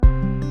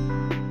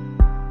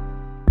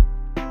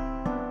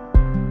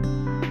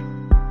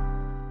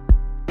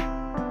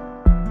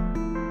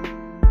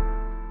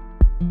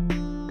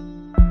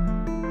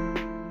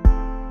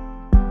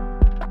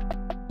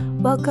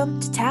Welcome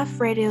to TAF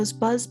Radio's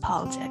Buzz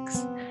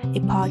Politics, a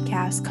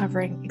podcast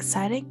covering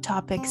exciting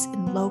topics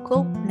in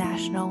local,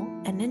 national,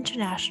 and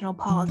international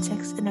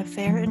politics in a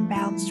fair and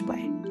balanced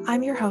way.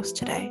 I'm your host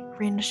today,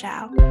 Rena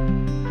Shao.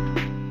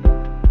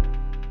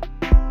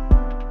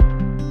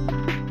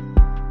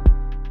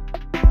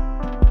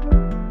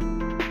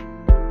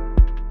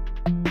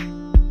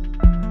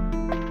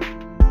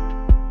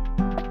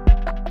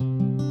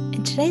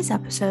 In today's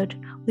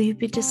episode, we will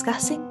be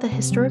discussing the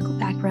historical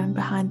background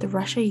behind the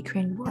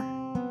Russia-Ukraine war.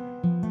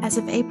 As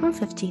of April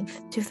 15,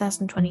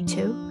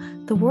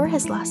 2022, the war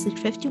has lasted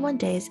 51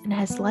 days and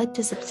has led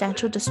to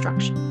substantial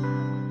destruction.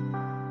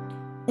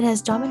 It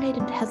has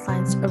dominated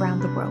headlines around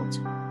the world.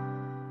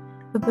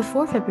 But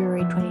before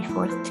February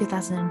 24,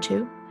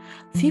 2002,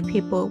 few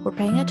people were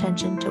paying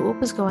attention to what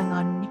was going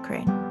on in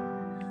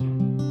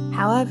Ukraine.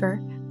 However,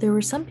 there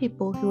were some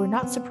people who were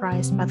not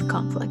surprised by the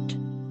conflict.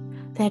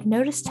 They had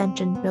noticed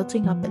tension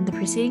building up in the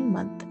preceding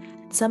month,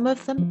 and some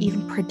of them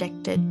even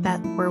predicted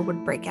that war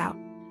would break out.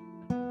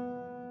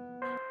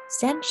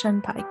 Stan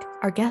Shunpike,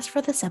 our guest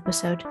for this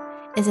episode,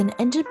 is an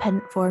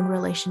independent foreign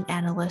relations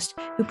analyst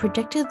who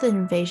predicted the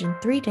invasion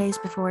 3 days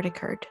before it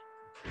occurred.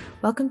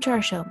 Welcome to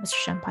our show, Mr.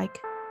 Shunpike.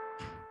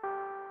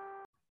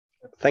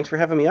 Thanks for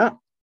having me on.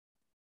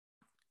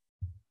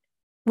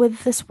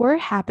 With this war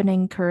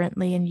happening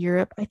currently in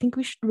Europe, I think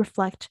we should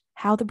reflect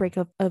how the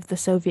breakup of the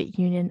Soviet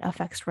Union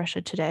affects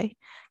Russia today.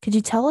 Could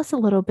you tell us a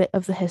little bit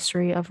of the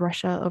history of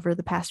Russia over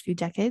the past few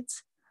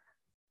decades?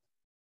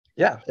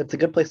 Yeah, it's a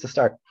good place to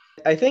start.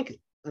 I think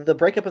the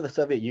breakup of the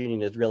Soviet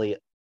Union is really,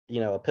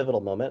 a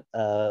pivotal moment.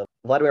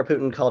 Vladimir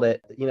Putin called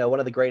it, one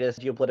of the greatest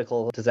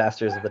geopolitical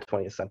disasters of the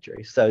 20th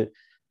century. So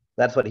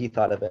that's what he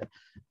thought of it.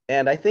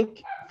 And I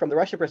think from the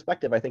Russia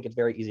perspective, I think it's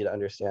very easy to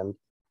understand.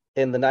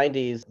 In the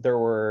 90s, there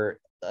was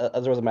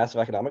a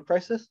massive economic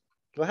crisis.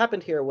 What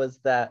happened here was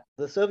that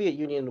the Soviet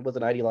Union was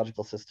an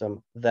ideological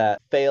system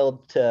that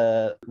failed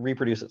to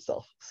reproduce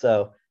itself.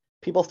 So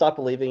people stopped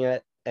believing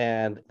it,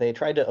 and they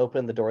tried to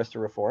open the doors to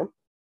reform.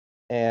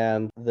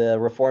 And the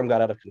reform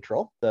got out of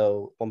control.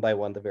 So one by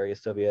one, the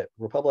various Soviet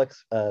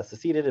republics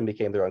seceded and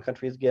became their own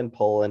countries again,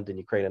 Poland and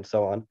Ukraine and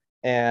so on.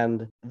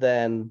 And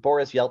then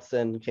Boris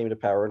Yeltsin came to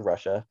power in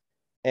Russia.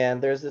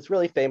 And there's this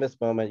really famous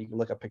moment, you can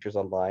look up pictures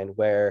online,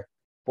 where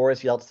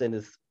Boris Yeltsin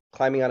is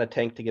climbing on a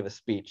tank to give a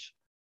speech.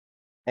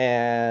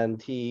 And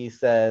he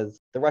says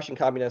the Russian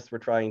communists were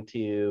trying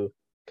to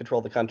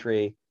control the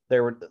country.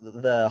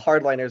 The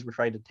hardliners were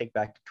trying to take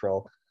back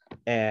control.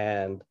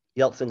 And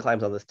Yeltsin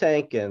climbs on this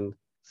tank and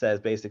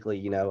says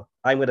basically,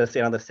 I'm going to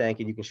stand on this tank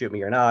and you can shoot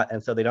me or not.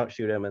 And so they don't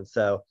shoot him. And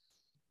so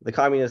the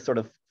communists sort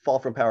of fall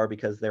from power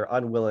because they're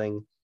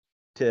unwilling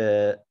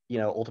to,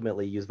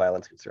 ultimately use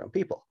violence against their own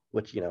people,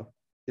 which,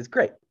 is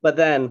great. But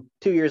then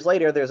 2 years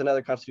later, there's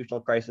another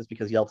constitutional crisis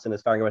because Yeltsin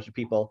is firing a bunch of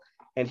people.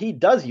 And he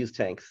does use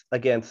tanks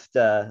against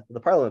the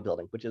parliament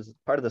building, which is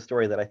part of the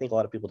story that I think a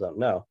lot of people don't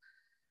know.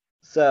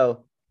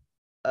 So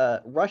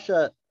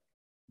Russia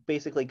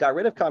basically got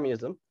rid of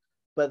communism,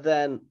 but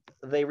then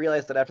they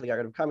realized that after they got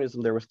rid of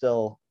communism, there were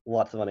still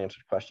lots of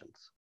unanswered questions.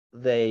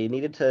 They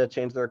needed to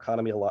change their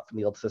economy a lot from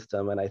the old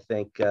system. And I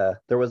think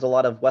there was a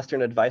lot of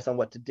Western advice on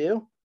what to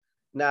do.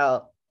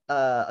 Now,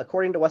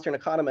 according to Western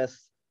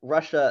economists,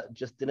 Russia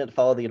just didn't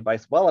follow the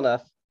advice well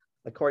enough.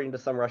 According to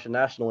some Russian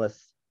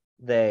nationalists,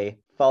 they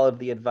followed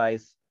the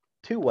advice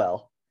too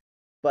well.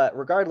 But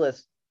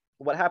regardless,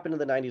 what happened in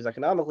the 90s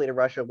economically to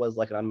Russia was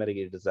like an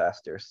unmitigated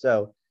disaster.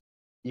 So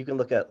you can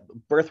look at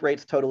birth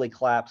rates totally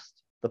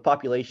collapsed. The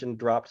population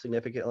dropped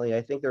significantly.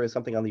 I think there was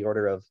something on the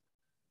order of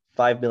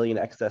 5 million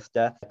excess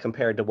deaths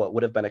compared to what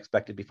would have been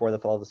expected before the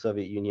fall of the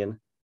Soviet Union.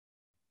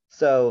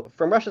 So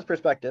from Russia's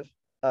perspective,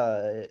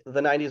 the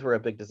 90s were a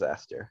big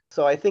disaster.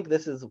 So I think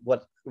this is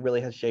what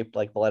really has shaped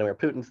like Vladimir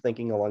Putin's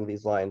thinking along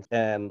these lines,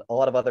 and a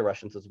lot of other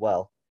Russians as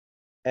well.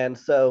 And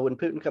so when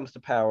Putin comes to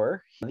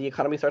power, the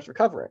economy starts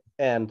recovering.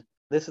 And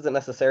this isn't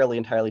necessarily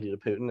entirely due to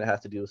Putin. It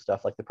has to do with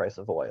stuff like the price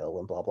of oil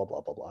and blah, blah,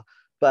 blah, blah, blah.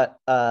 But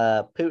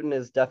Putin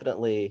is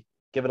definitely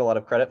given a lot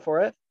of credit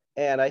for it.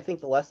 And I think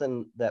the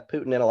lesson that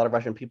Putin and a lot of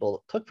Russian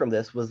people took from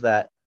this was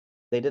that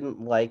they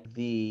didn't like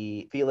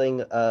the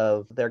feeling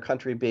of their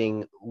country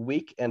being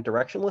weak and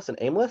directionless and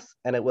aimless.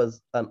 And it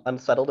was an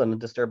unsettled and a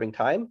disturbing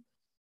time.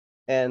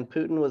 And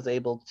Putin was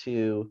able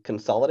to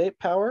consolidate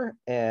power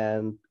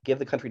and give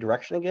the country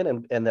direction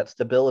again, and that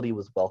stability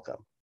was welcome.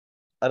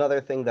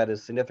 Another thing that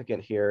is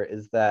significant here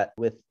is that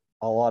with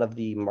a lot of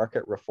the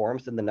market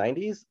reforms in the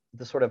 90s,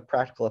 the sort of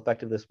practical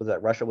effect of this was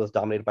that Russia was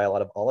dominated by a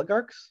lot of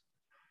oligarchs.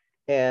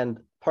 And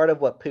part of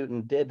what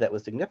Putin did that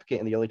was significant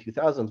in the early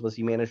 2000s was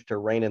he managed to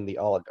rein in the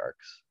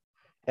oligarchs.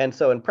 And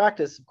so in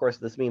practice, of course,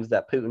 this means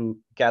that Putin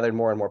gathered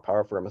more and more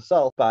power for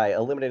himself by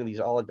eliminating these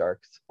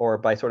oligarchs or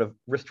by sort of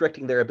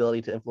restricting their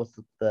ability to influence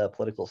the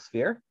political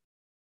sphere.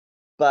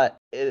 But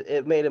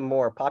it made him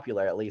more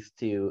popular, at least,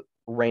 to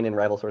rein in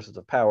rival sources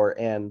of power.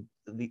 And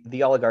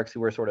the oligarchs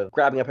who were sort of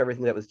grabbing up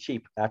everything that was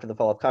cheap after the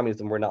fall of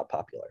communism were not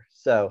popular.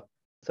 So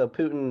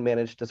Putin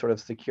managed to sort of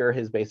secure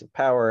his base of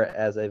power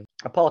as a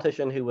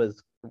politician who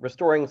was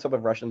restoring some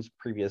of Russia's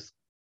previous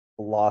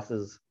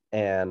losses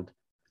and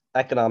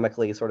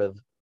economically sort of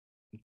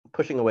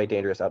pushing away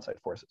dangerous outside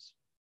forces.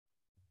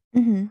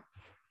 Mm-hmm.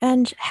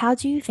 And how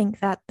do you think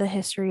that the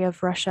history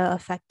of Russia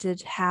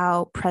affected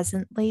how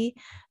presently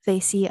they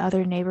see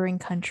other neighboring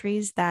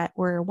countries that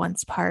were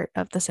once part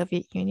of the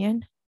Soviet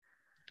Union?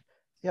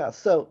 Yeah,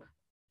 so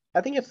I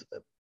think it's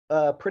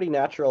pretty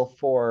natural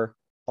for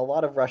a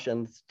lot of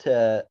Russians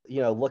to,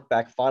 look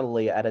back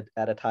fondly at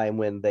a time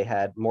when they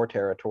had more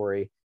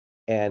territory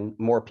and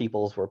more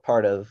peoples were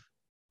part of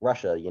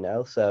Russia.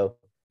 So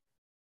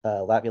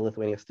Latvia,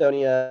 Lithuania,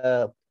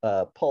 Estonia,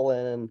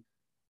 Poland,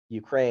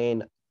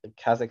 Ukraine,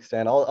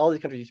 Kazakhstan, all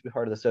these countries used to be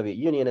part of the Soviet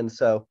Union. And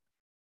so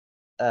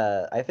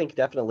I think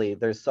definitely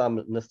there's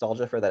some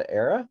nostalgia for that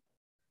era.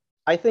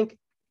 I think,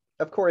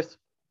 of course,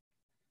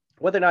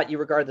 whether or not you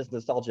regard this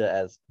nostalgia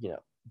as,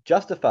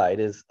 justified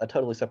is a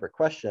totally separate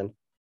question.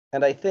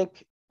 And I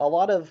think a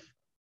lot of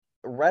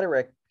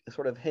rhetoric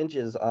sort of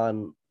hinges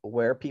on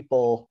where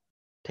people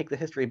take the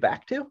history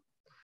back to.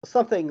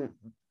 Something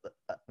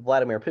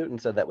Vladimir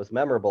Putin said that was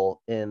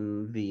memorable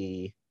in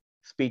the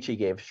speech he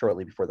gave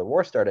shortly before the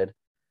war started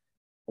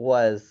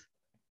was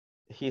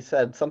he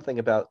said something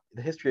about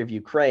the history of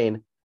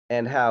Ukraine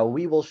and how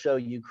we will show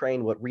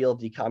Ukraine what real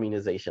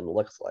decommunization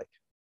looks like.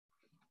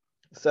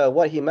 So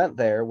what he meant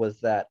there was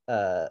that,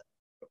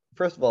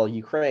 first of all,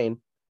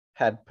 Ukraine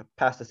had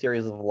passed a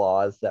series of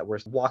laws that were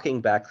walking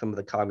back some of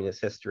the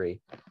communist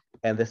history.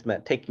 And this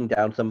meant taking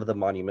down some of the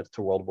monuments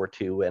to World War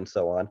II and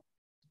so on,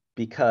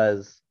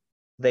 because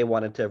they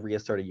wanted to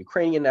reassert a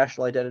Ukrainian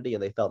national identity,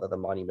 and they felt that the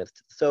monuments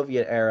to the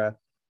Soviet era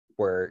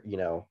were,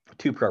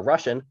 too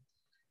pro-Russian.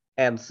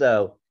 And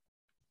so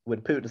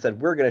when Putin said,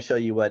 we're going to show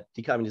you what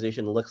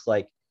decommunization looks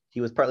like,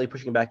 he was partly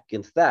pushing back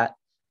against that.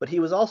 But he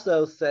was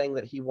also saying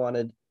that he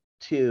wanted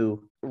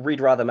to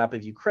redraw the map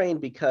of Ukraine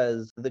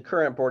because the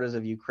current borders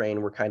of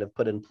Ukraine were kind of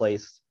put in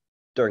place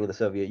during the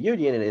Soviet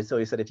Union. And so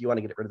he said, if you want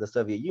to get rid of the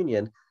Soviet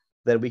Union,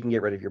 then we can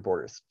get rid of your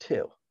borders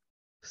too.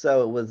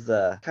 So it was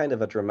kind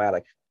of a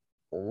dramatic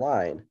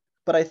line.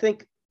 But I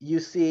think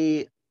you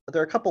see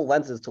there are a couple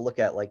lenses to look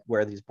at, like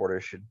where these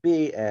borders should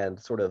be, and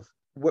sort of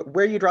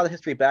where you draw the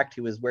history back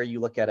to is where you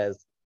look at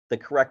as the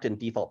correct and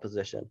default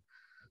position.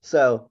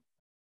 So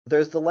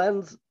there's the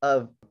lens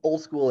of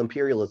old school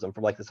imperialism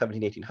from like the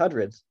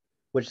 1800s,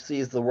 which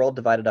sees the world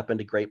divided up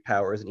into great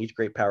powers, and each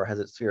great power has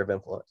its sphere of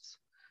influence.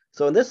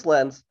 So in this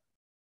lens,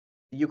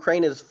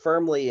 Ukraine is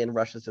firmly in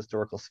Russia's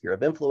historical sphere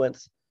of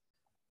influence.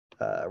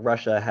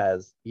 Russia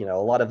has, a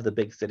lot of the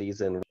big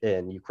cities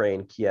in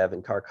Ukraine, Kiev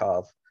and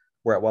Kharkov,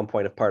 were at one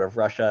point a part of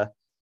Russia.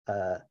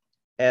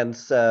 And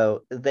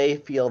so they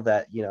feel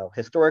that,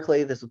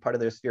 historically, this is part of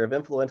their sphere of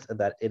influence, and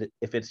that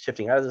if it's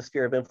shifting out of the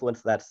sphere of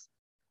influence, that's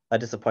a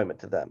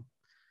disappointment to them.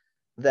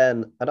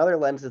 Then another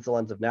lens is the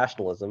lens of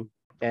nationalism.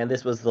 And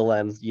this was the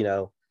lens,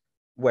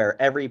 where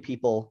every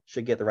people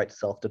should get the right to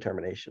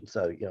self-determination.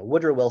 So,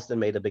 Woodrow Wilson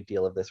made a big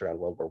deal of this around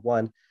World War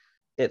I.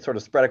 It sort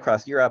of spread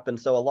across Europe. And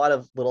so a lot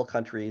of little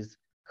countries,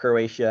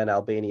 Croatia and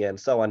Albania and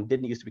so on,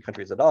 didn't used to be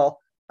countries at all,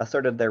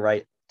 asserted their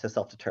right to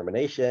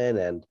self-determination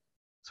and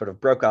sort of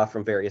broke off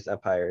from various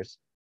empires.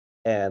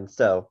 And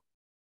so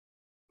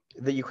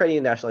the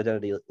Ukrainian national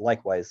identity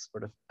likewise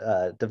sort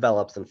of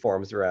develops and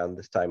forms around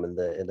this time in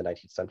the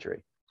 19th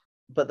century.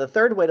 But the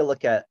third way to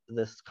look at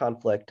this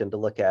conflict and to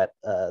look at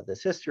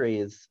this history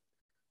is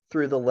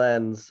through the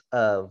lens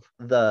of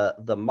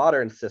the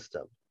modern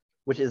system,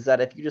 which is that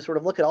if you just sort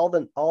of look at all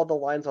the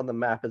lines on the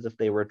map as if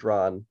they were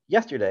drawn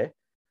yesterday,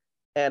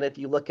 and if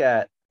you look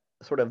at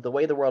sort of the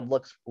way the world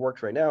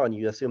works right now, and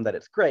you assume that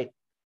it's great,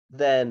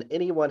 then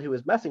anyone who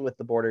is messing with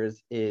the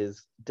borders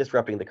is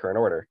disrupting the current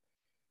order.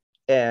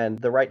 And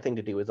the right thing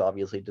to do is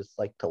obviously just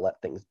like to let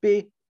things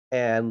be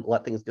and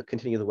let things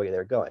continue the way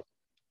they're going.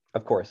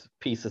 Of course,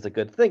 peace is a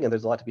good thing, and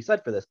there's a lot to be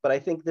said for this. But I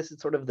think this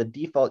is sort of the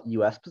default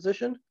U.S.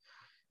 position,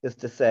 is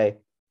to say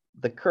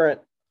the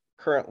current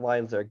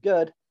lines are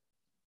good,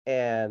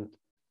 and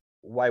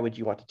why would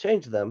you want to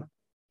change them?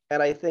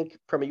 And I think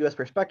from a U.S.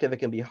 perspective, it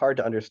can be hard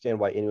to understand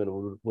why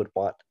anyone would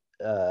want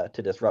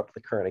to disrupt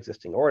the current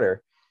existing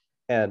order.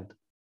 And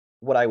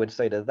what I would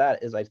say to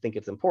that is I think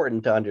it's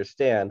important to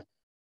understand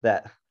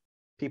that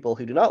people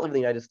who do not live in the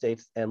United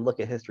States and look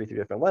at history through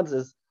different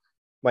lenses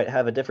might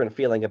have a different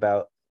feeling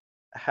about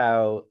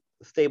how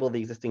stable the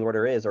existing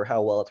order is or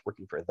how well it's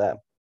working for them.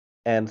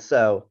 And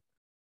so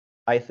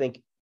I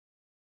think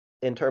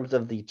in terms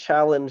of the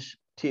challenge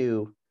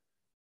to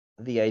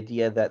the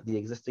idea that the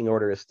existing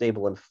order is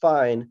stable and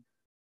fine,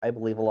 I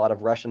believe a lot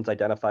of Russians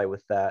identify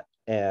with that,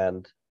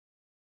 and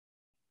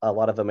a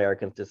lot of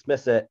Americans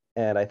dismiss it.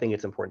 And I think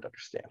it's important to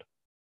understand.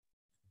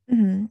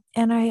 Mm-hmm.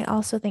 And I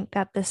also think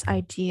that this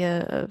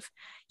idea of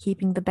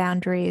keeping the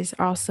boundaries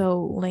also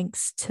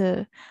links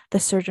to the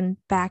certain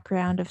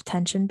background of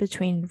tension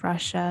between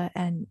Russia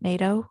and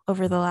NATO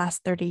over the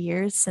last 30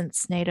 years,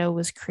 since NATO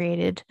was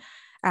created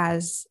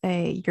as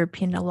a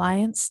European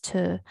alliance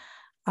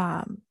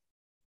um,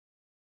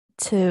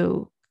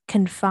 to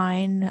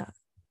confine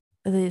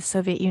the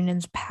Soviet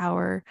Union's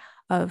power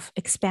of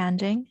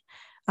expanding.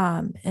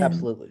 in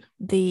Absolutely.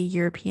 the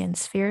European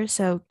sphere.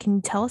 So, can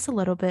you tell us a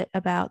little bit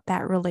about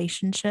that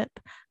relationship,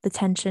 the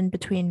tension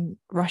between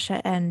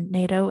Russia and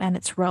NATO, and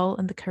its role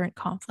in the current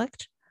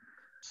conflict?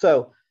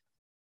 So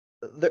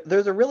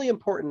there's a really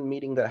important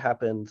meeting that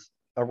happens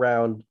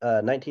around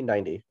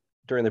 1990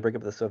 during the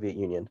breakup of the Soviet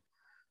Union,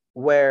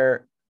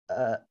 where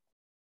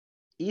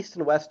East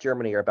and West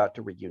Germany are about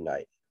to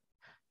reunite,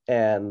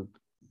 and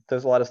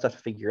there's a lot of stuff to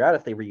figure out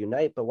if they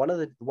reunite. But one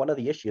of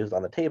the issues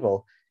on the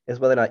table is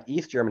whether or not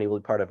East Germany will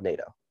be part of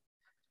NATO,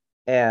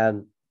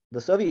 and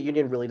the Soviet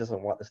Union really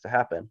doesn't want this to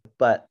happen.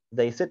 But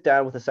they sit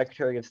down with the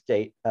Secretary of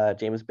State,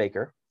 James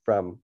Baker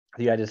from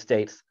the United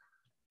States,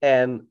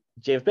 and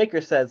James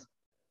Baker says,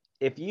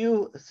 if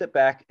you sit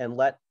back and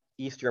let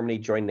East Germany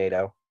join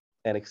NATO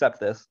and accept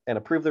this and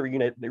approve the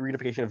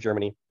reunification of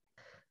Germany,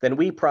 then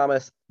we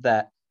promise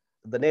that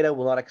the NATO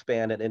will not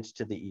expand an inch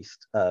to the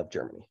east of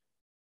Germany.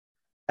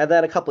 And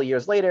then a couple of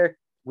years later,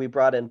 we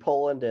brought in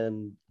Poland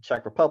and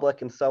Czech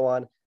Republic and so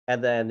on.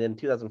 And then in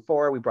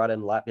 2004, we brought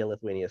in Latvia,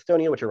 Lithuania,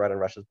 Estonia, which are right on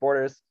Russia's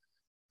borders.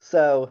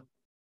 So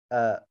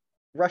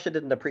Russia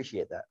didn't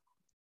appreciate that.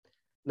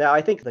 Now,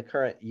 I think the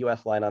current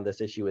US line on this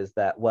issue is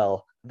that,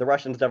 well, the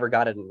Russians never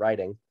got it in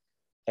writing.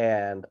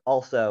 And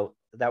also,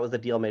 that was a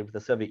deal made with the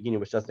Soviet Union,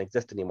 which doesn't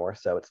exist anymore,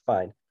 so it's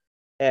fine.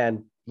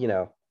 And,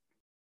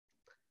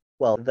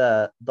 well,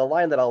 the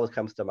line that always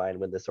comes to mind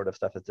when this sort of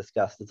stuff is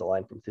discussed is a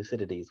line from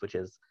Thucydides, which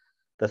is,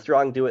 the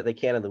strong do what they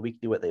can and the weak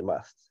do what they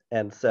must.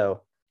 And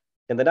so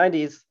in the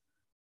 90s,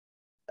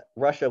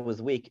 Russia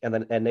was weak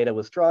and NATO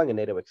was strong and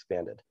NATO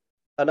expanded.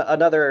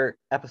 Another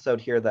episode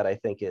here that I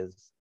think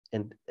is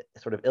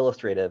sort of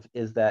illustrative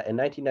is that in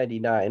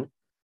 1999,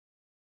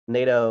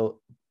 NATO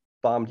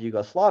bombed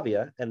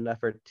Yugoslavia in an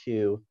effort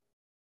to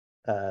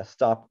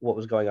stop what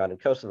was going on in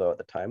Kosovo at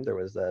the time. There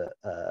was a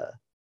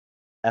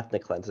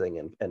ethnic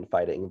cleansing and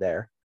fighting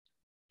there.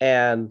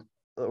 And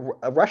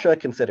Russia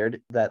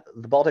considered that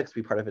the Baltics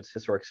be part of its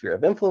historic sphere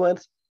of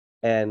influence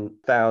and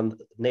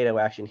found NATO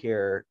action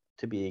here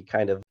to be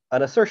kind of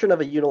an assertion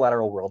of a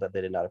unilateral world that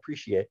they did not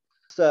appreciate.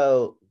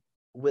 So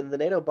when the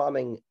NATO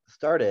bombing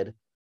started,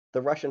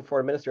 the Russian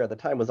foreign minister at the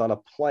time was on a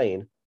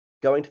plane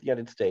going to the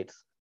United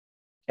States,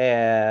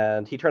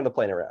 and he turned the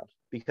plane around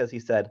because he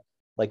said,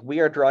 like, we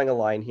are drawing a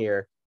line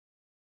here.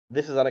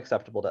 This is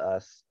unacceptable to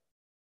us.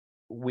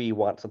 We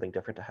want something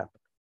different to happen.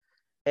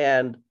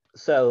 And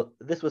so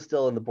this was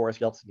still in the Boris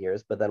Yeltsin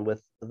years, but then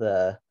with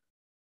the,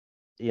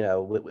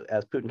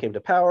 as Putin came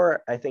to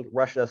power, I think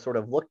Russia sort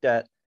of looked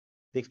at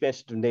the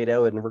expansion of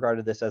NATO and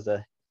regarded this as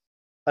a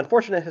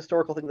unfortunate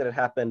historical thing that had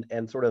happened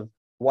and sort of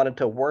wanted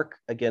to work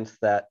against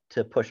that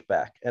to push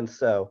back. And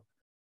so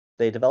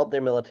they developed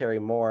their military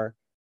more.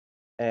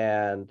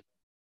 And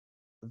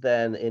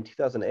then in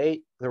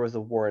 2008, there was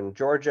a war in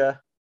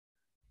Georgia.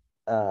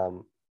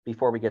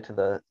 Before we get to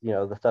the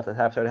stuff that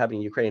started happening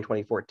in Ukraine in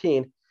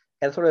 2014,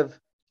 and sort of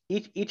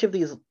each of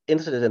these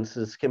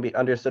incidences can be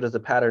understood as a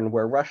pattern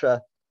where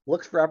Russia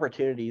looks for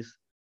opportunities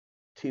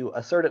to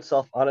assert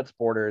itself on its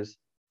borders,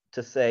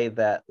 to say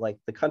that like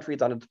the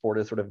countries on its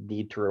borders sort of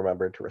need to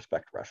remember to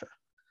respect Russia.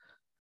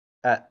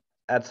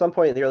 At some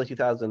point in the early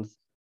 2000s,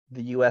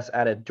 the U.S.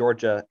 added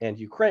Georgia and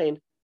Ukraine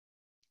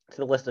to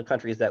the list of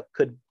countries that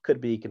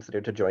could be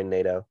considered to join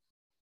NATO.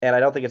 And I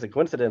don't think it's a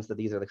coincidence that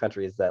these are the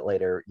countries that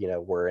later,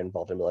 were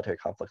involved in military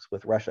conflicts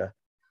with Russia.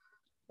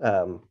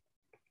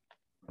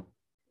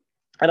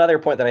 Another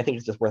point that I think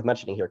is just worth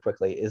mentioning here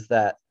quickly is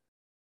that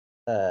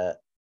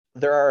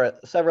there are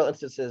several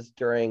instances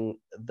during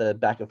the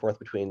back and forth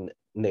between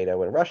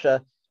NATO and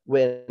Russia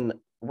when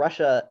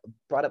Russia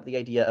brought up the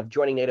idea of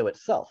joining NATO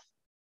itself.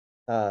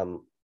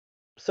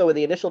 So in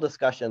the initial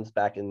discussions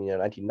back in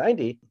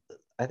 1990,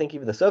 I think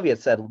even the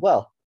Soviets said,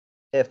 well,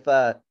 if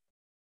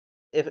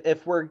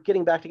we're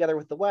getting back together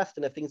with the West,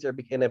 and if things are,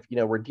 and if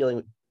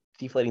we're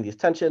deflating these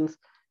tensions,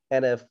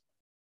 and if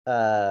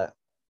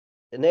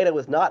NATO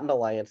is not an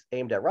alliance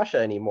aimed at Russia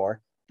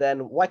anymore, then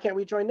why can't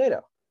we join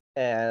NATO?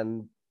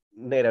 And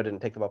NATO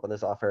didn't take them up on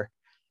this offer.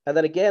 And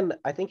then again,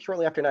 I think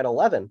shortly after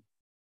 9/11,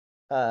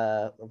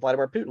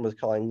 Vladimir Putin was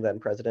calling then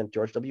President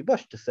George W.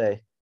 Bush to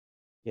say,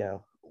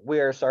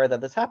 we're sorry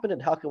that this happened,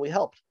 and how can we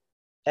help?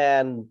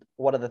 And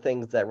one of the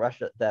things that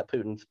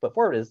Putin's put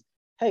forward is,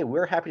 hey,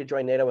 we're happy to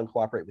join NATO and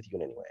cooperate with you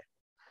in any way.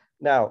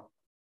 Now,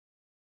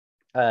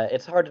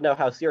 it's hard to know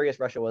how serious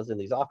Russia was in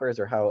these offers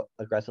or how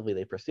aggressively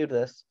they pursued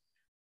this,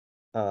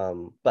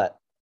 but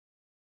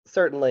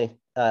certainly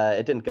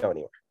it didn't go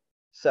anywhere.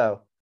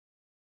 So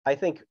I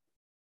think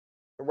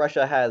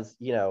Russia has,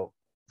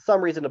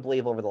 some reason to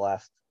believe over the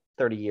last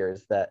 30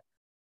 years that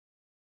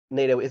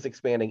NATO is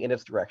expanding in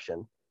its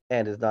direction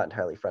and is not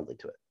entirely friendly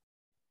to it.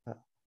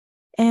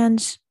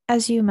 And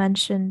as you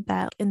mentioned,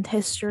 that in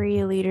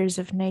history, leaders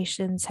of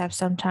nations have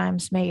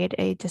sometimes made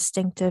a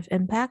distinctive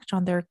impact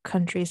on their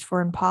country's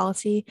foreign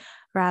policy.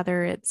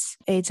 Rather, it's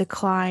a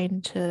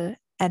decline to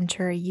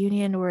enter a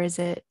union, or is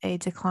it a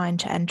decline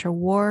to enter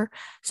war?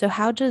 So,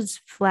 how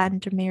does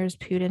Vladimir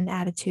Putin's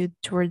attitude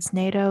towards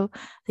NATO,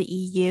 the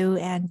EU,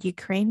 and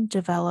Ukraine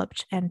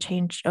developed and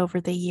changed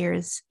over the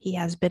years he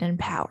has been in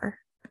power?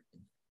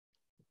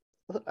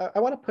 I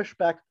want to push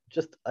back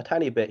just a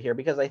tiny bit here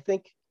because I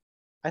think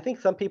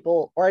some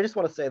people, or I just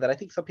want to say that I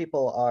think some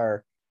people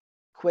are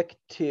quick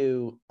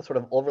to sort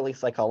of overly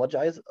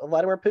psychologize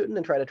Vladimir Putin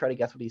and try to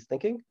guess what he's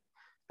thinking.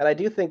 And I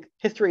do think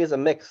history is a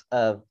mix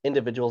of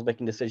individuals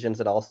making decisions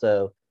and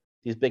also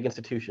these big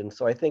institutions.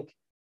 So I think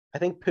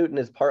Putin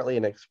is partly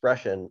an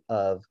expression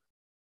of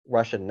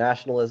Russian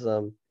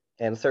nationalism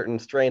and certain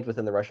strains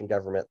within the Russian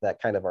government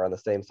that kind of are on the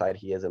same side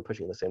he is and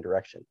pushing in the same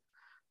direction.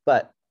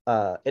 But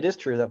it is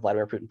true that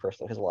Vladimir Putin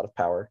personally has a lot of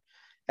power.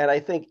 And I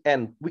think,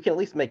 and we can at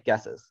least make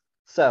guesses.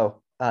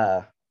 So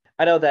I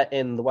know that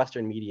in the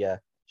Western media,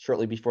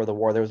 shortly before the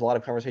war, there was a lot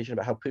of conversation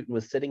about how Putin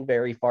was sitting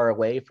very far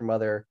away from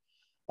other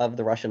of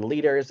the Russian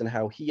leaders and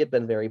how he had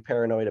been very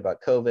paranoid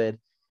about COVID.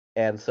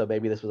 And so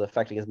maybe this was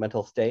affecting his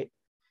mental state.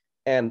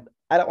 And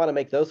I don't want to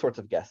make those sorts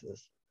of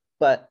guesses.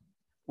 But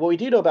what we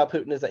do know about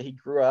Putin is that he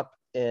grew up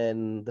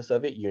in the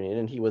Soviet Union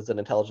and he was an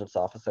intelligence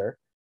officer.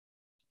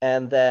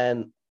 And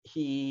then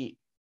he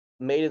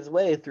made his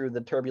way through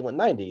the turbulent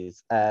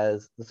 90s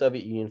as the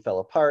Soviet Union fell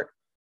apart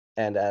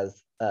and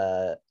as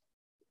the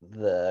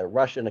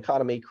Russian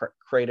economy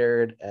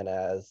cratered and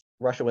as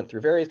Russia went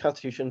through various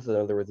constitutions.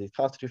 So there were these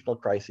constitutional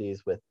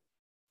crises with,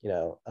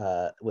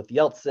 with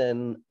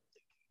Yeltsin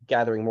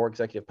gathering more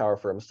executive power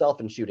for himself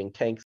and shooting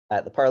tanks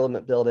at the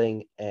parliament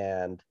building,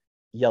 and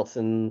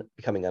Yeltsin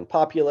becoming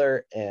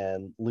unpopular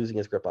and losing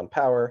his grip on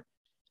power.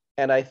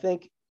 And I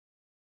think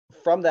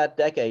from that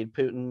decade,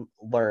 Putin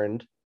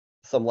learned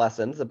some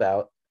lessons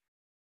about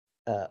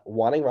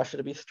wanting Russia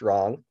to be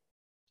strong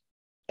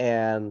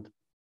and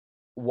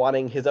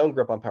wanting his own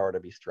grip on power to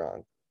be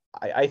strong.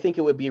 I think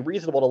it would be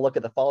reasonable to look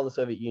at the fall of the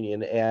Soviet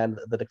Union and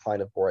the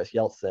decline of Boris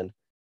Yeltsin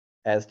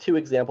as two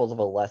examples of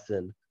a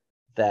lesson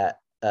that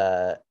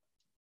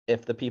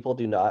if the people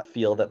do not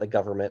feel that the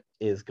government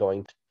is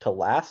going to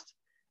last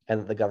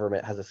and that the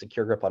government has a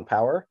secure grip on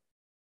power,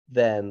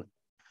 then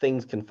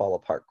things can fall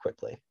apart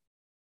quickly.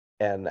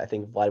 And I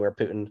think Vladimir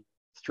Putin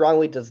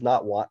strongly does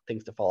not want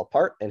things to fall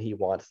apart, and he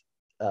wants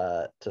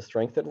to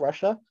strengthen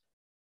Russia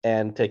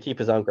and to keep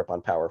his own grip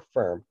on power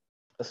firm.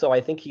 So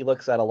I think he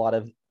looks at a lot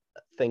of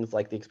things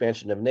like the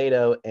expansion of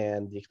NATO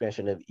and the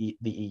expansion of the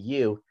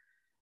EU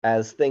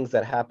as things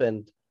that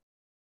happened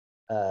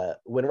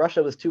when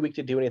Russia was too weak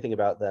to do anything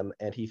about them,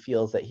 and he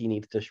feels that he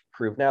needs to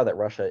prove now that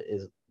Russia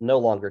is no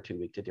longer too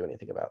weak to do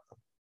anything about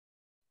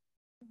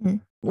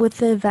them. With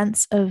the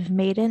events of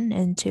Maidan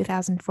in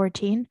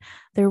 2014,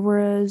 there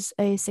was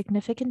a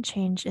significant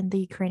change in the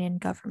Ukrainian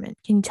government.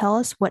 Can you tell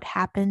us what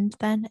happened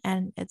then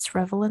and its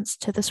relevance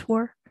to this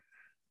war?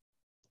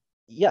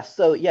 Yes.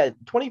 So yeah,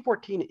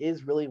 2014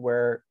 is really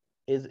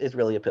is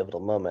really a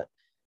pivotal moment.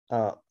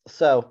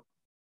 So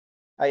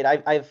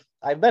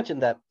I've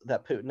mentioned that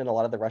Putin and a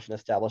lot of the Russian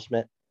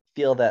establishment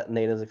feel that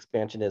NATO's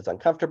expansion is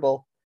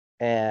uncomfortable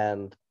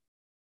and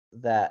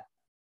that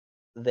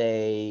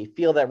they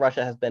feel that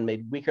Russia has been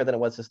made weaker than it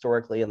was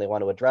historically, and they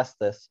want to address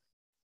this.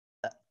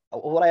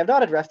 What I have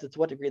not addressed is to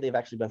what degree they've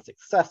actually been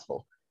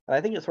successful. And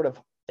I think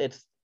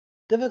it's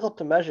difficult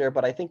to measure,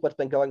 but I think what's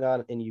been going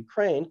on in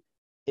Ukraine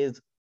is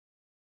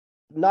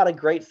not a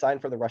great sign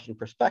from the Russian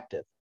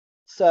perspective.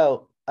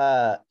 So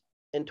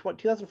in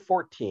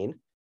 2014,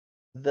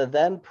 the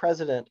then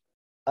president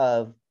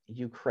of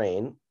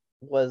Ukraine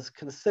was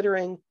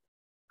considering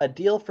a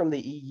deal from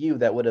the EU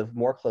that would have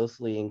more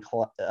closely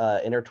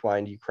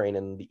intertwined Ukraine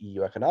and the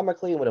EU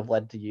economically and would have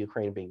led to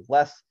Ukraine being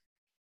less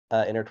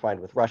intertwined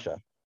with Russia.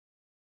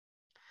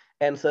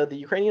 And so the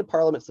Ukrainian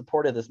parliament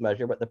supported this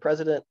measure, but the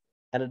president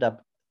ended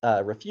up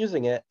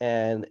refusing it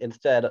and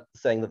instead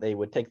saying that they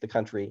would take the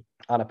country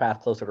on a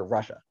path closer to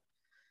Russia.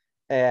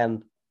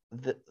 And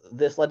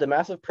this led to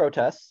massive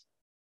protests,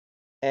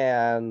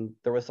 and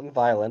there was some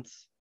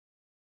violence.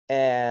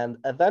 And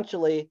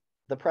eventually,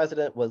 the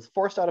president was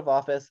forced out of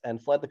office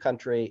and fled the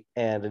country,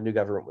 and a new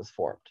government was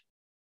formed.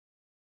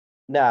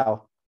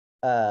 Now,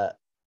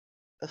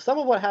 some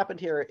of what happened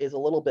here is a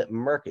little bit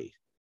murky.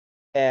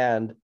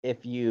 And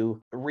if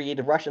you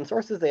read Russian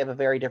sources, they have a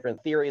very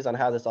different theories on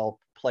how this all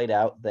played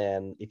out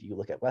than if you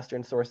look at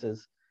Western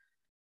sources.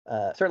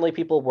 Certainly,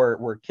 people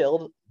were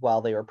killed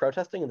while they were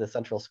protesting in the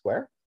central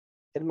square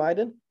in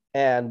Maidan.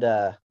 And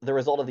the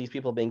result of these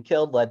people being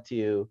killed led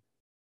to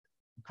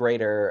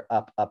greater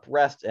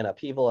unrest and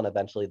upheaval, and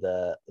eventually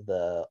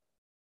the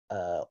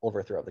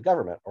overthrow of the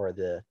government, or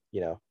the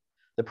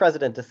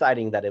president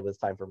deciding that it was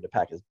time for him to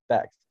pack his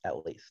bags,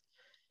 at least.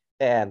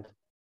 And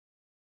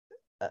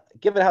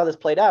given how this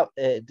played out,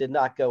 it did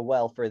not go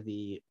well for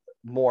the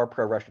more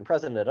pro-Russian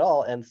president at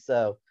all. And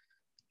so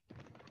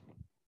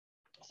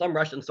some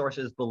Russian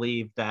sources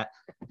believe that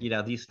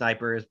these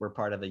snipers were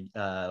part of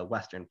a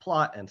Western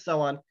plot and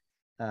so on.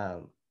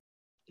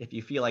 If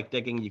you feel like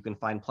digging, you can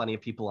find plenty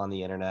of people on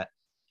the internet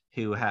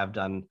who have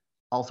done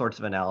all sorts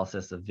of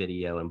analysis of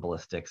video and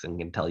ballistics and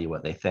can tell you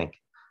what they think.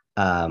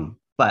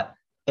 But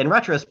in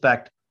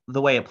retrospect,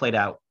 the way it played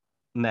out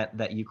meant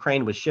that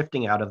Ukraine was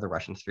shifting out of the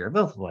Russian sphere of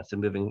influence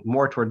and moving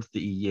more towards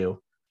the EU.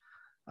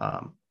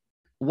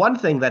 One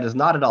thing that is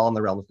not at all in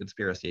the realm of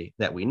conspiracy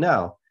that we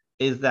know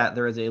is that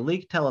there is a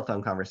leaked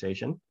telephone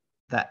conversation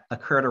that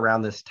occurred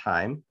around this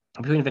time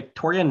between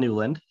Victoria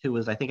Nuland, who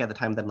was, I think, at the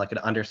time then like an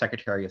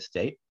undersecretary of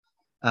state,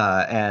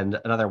 and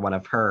another one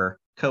of her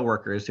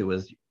co-workers who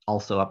was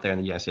also up there in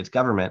the United States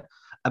government,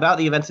 about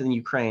the events in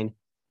Ukraine.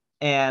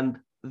 And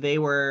they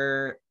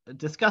were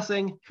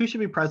discussing who should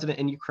be president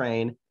in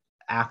Ukraine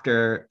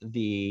after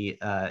the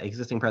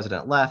existing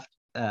president left,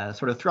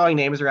 sort of throwing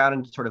names around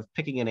and sort of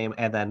picking a name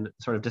and then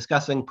sort of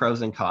discussing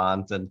pros and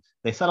cons. And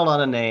they settled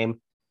on a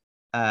name.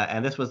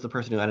 And this was the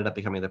person who ended up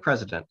becoming the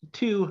president.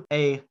 To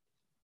a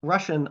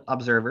Russian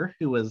observer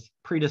who was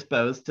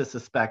predisposed to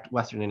suspect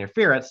Western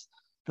interference,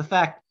 the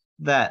fact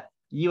that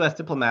US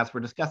diplomats were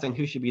discussing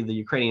who should be the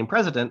Ukrainian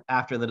president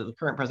after the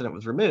current president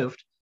was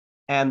removed,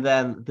 and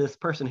then this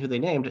person who they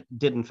named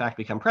did in fact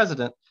become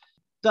president,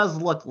 does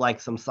look like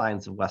some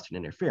signs of Western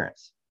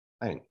interference.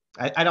 I mean,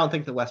 I don't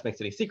think the West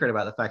makes any secret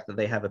about the fact that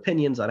they have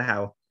opinions on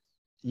how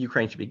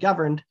Ukraine should be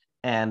governed,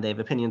 and they have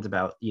opinions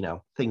about,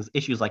 things,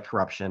 issues like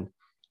corruption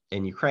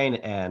in Ukraine,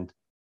 and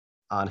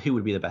on who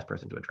would be the best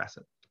person to address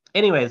it.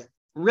 Anyways,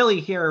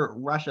 really here,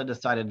 Russia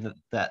decided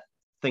that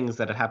things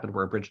that had happened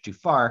were a bridge too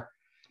far,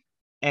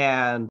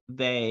 and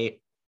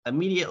they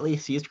immediately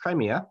seized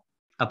Crimea.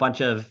 A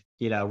bunch of,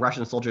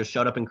 Russian soldiers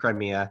showed up in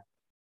Crimea,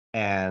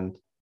 and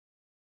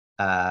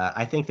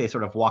I think they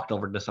sort of walked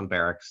over to some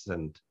barracks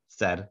and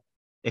said,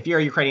 if you're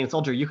a Ukrainian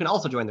soldier, you can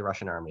also join the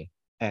Russian army.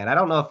 And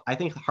I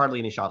think hardly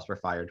any shots were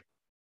fired.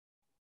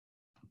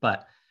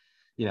 But,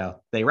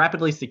 they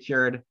rapidly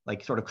secured,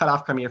 sort of cut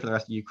off Crimea from the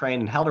rest of Ukraine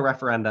and held a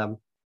referendum,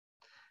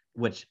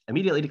 which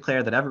immediately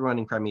declared that everyone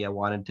in Crimea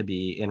wanted to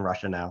be in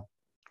Russia now.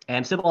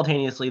 And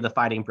simultaneously, the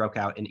fighting broke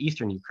out in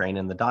eastern Ukraine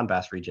in the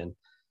Donbass region,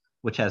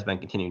 which has been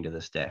continuing to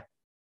this day.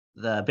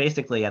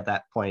 Basically, at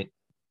that point,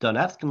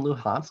 Donetsk and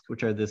Luhansk,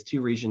 which are these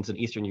two regions in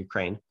eastern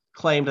Ukraine,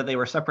 claimed that they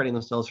were separating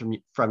themselves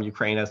from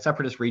Ukraine as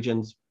separatist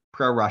regions,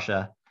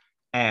 pro-Russia,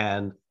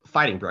 and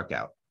fighting broke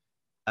out.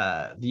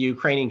 The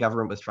Ukrainian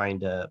government was trying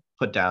to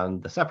put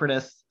down the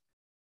separatists,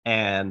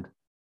 and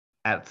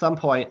at some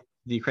point,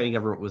 the Ukrainian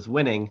government was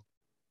winning,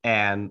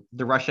 and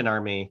the Russian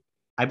army,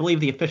 I believe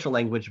the official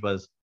language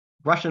was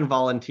Russian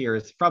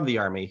volunteers from the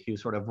army who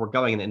sort of were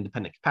going in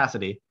independent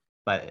capacity,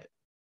 but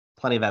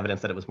plenty of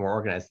evidence that it was more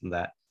organized than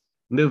that,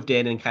 moved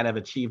in and kind of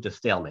achieved a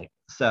stalemate.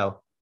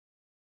 So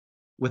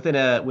within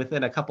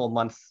a couple of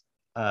months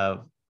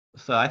of,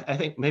 so I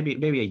think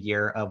maybe a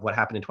year of what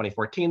happened in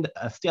 2014,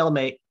 a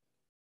stalemate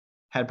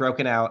had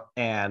broken out,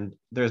 and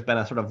there's been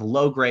a sort of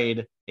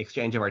low-grade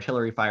exchange of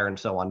artillery fire and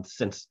so on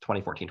since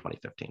 2014,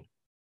 2015.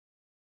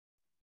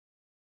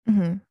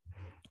 Mm-hmm.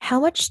 How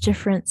much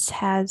difference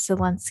has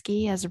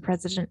Zelensky as a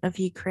president of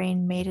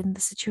Ukraine made in the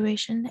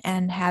situation,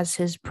 and has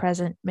his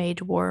presence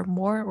made war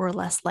more or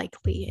less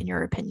likely, in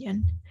your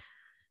opinion?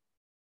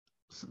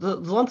 So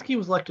Zelensky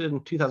was elected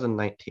in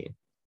 2019,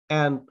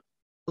 and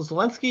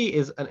Zelensky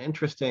is an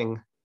interesting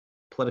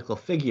political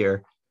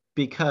figure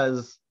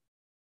because,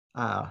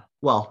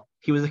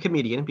 he was a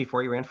comedian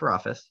before he ran for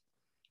office,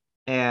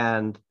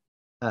 and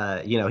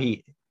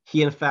he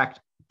in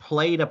fact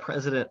played a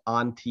president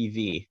on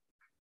TV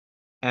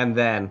and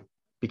then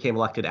became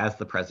elected as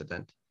the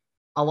president.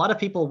 A lot of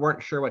people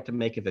weren't sure what to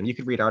make of him. You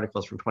could read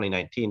articles from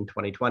 2019,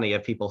 2020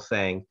 of people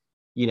saying,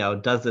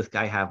 does this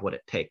guy have what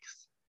it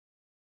takes?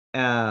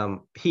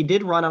 He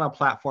did run on a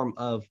platform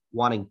of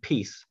wanting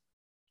peace,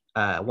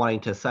 wanting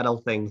to settle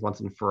things once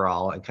and for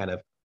all and kind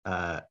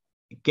of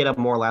get a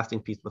more lasting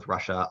peace with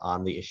Russia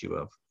on the issue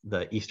of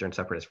the eastern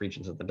separatist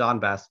regions of the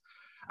Donbass.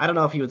 I don't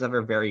know if he was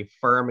ever very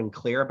firm and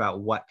clear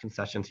about what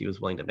concessions he was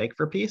willing to make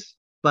for peace.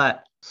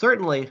 But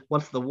certainly,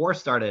 once the war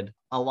started,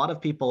 a lot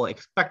of people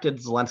expected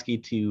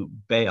Zelensky to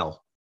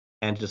bail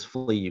and just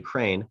flee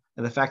Ukraine.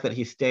 And the fact that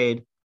he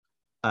stayed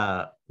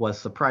was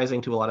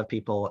surprising to a lot of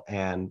people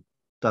and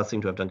does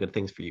seem to have done good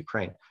things for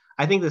Ukraine.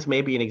 I think this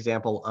may be an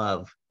example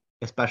of,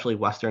 especially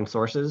Western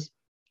sources,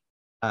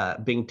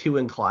 being too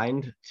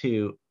inclined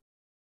to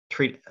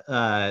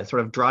sort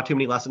of draw too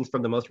many lessons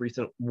from the most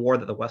recent war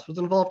that the West was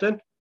involved in.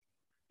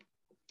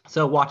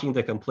 So watching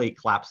the complete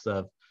collapse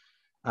of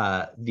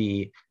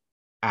the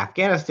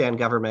Afghanistan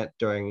government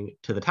to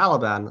the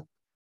Taliban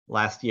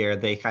last year,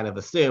 they kind of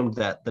assumed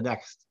that the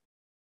next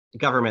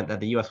government that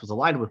the US was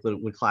aligned with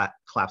would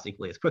collapse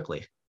equally as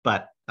quickly.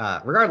 But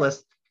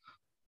regardless,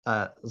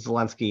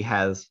 Zelensky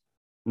has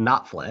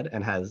not fled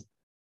and has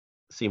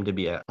seemed to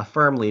be a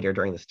firm leader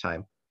during this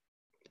time.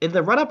 In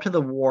the run-up to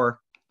the war,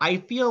 I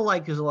feel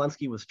like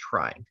Zelensky was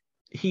trying.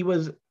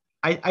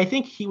 I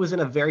think he was in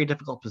a very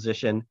difficult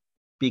position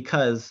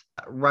because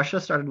Russia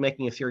started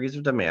making a series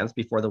of demands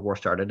before the war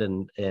started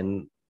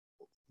in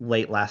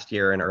late last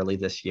year and early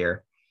this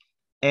year.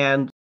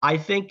 And I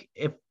think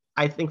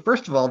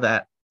first of all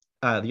that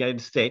the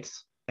United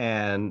States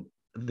and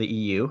the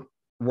EU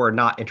were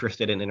not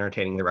interested in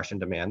entertaining the Russian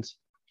demands.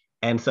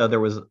 And so there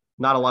was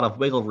not a lot of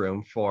wiggle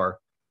room for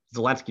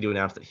Zelensky to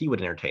announce that he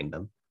would entertain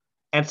them.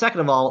 And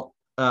second of all,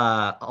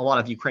 a lot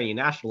of Ukrainian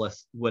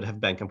nationalists would have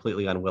been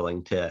completely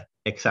unwilling to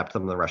accept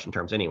some of the Russian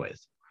terms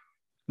anyways.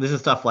 This is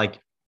stuff like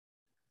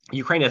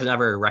Ukraine has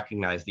never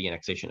recognized the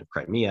annexation of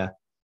Crimea.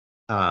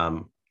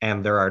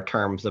 and there are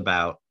terms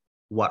about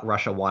what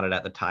Russia wanted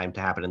at the time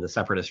to happen in the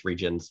separatist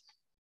regions,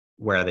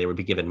 where they would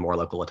be given more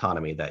local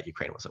autonomy that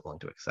Ukraine wasn't willing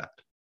to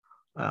accept.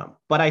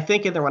 But I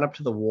think in the run up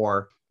to the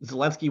war,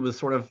 Zelensky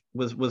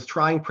was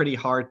trying pretty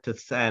hard to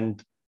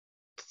send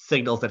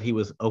signals that he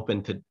was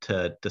open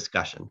to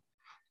discussion.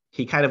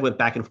 He kind of went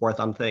back and forth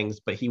on things,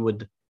 but he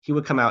would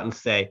come out and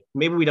say,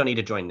 maybe we don't need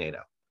to join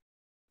NATO.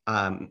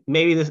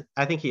 Maybe this.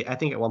 I think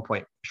at one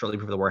point shortly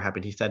before the war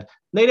happened, he said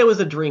NATO is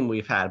a dream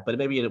we've had, but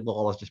maybe it will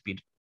always just be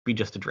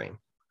just a dream.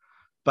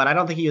 But I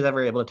don't think he was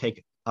ever able to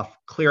take a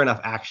clear enough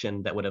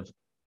action that would have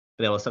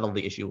been able to settle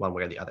the issue one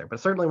way or the other. But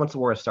certainly, once the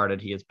war has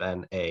started, he has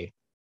been a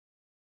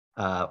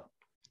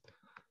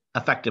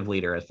effective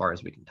leader as far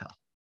as we can tell.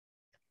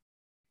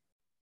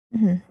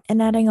 Mm-hmm.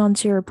 And adding on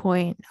to your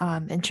point,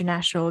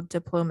 international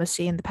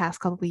diplomacy in the past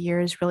couple of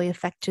years really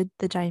affected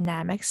the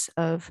dynamics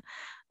of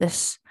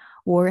this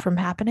war from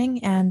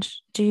happening. And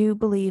do you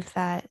believe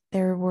that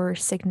there were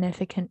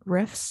significant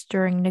rifts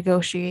during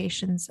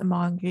negotiations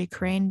among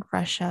Ukraine,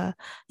 Russia,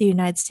 the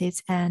United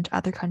States, and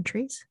other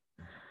countries?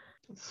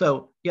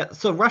 So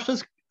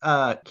Russia's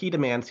key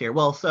demands here.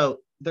 Well, so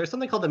there's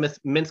something called the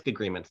Minsk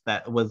agreements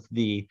that was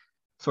the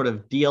sort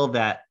of deal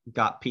that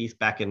got peace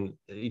back in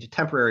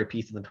temporary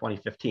peace in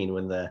 2015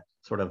 when the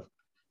sort of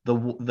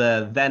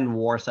the then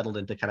war settled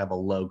into kind of a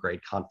low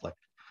grade conflict.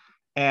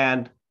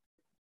 And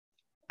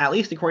at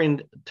least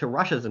according to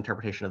Russia's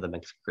interpretation of the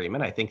Minsk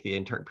agreement, I think the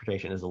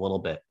interpretation is a little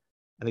bit,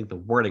 I think the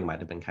wording might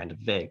have been kind of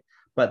vague,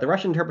 but the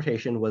Russian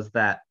interpretation was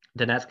that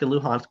Donetsk and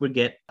Luhansk would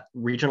get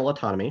regional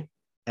autonomy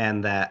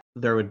and that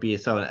there would be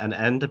an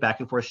end to back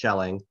and forth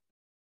shelling.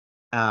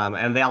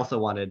 And they also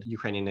wanted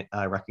Ukrainian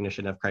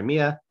recognition of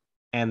Crimea.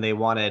 And they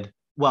wanted,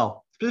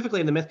 well,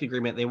 specifically in the Minsk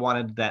agreement, they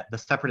wanted that the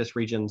separatist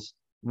regions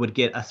would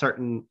get a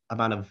certain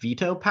amount of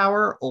veto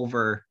power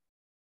over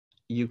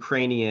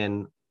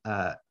Ukrainian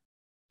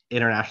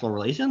international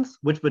relations,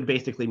 which would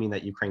basically mean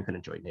that Ukraine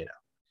couldn't join NATO.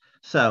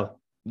 So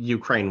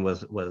Ukraine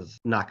was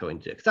not going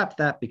to accept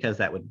that because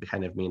that would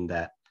kind of mean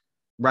that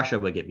Russia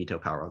would get veto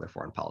power over their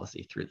foreign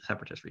policy through the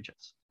separatist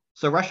regions.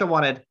 So Russia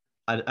wanted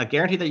a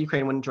guarantee that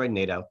Ukraine wouldn't join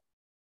NATO,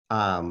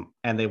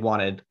 and they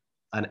wanted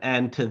an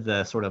end to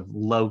the sort of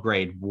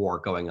low-grade war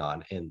going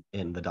on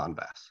in the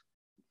Donbass.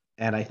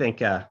 And I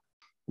think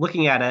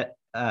looking at it,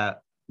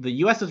 the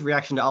U.S.'s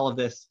reaction to all of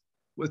this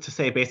was to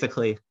say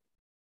basically,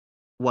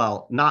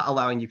 well, not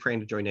allowing Ukraine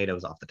to join NATO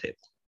is off the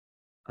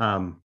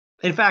table.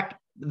 In fact,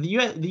 the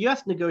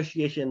U.S.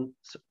 negotiation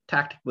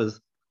tactic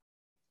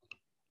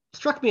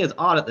struck me as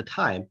odd at the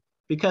time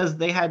because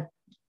they had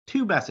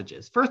two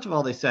messages. First of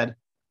all, they said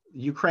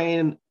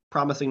Ukraine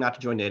promising not to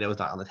join NATO is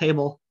not on the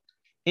table.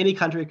 Any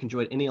country can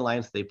join any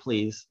alliance they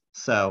please.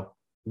 So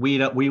we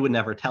would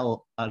never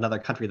tell another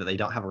country that they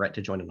don't have a right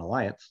to join an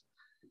alliance.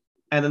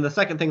 And then the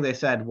second thing they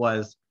said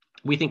was,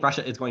 we think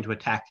Russia is going to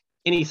attack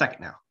any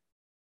second now.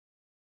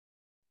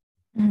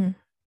 Mm-hmm.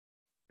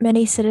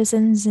 Many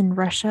citizens in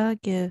Russia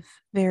give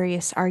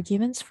various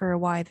arguments for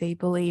why they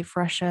believe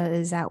Russia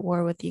is at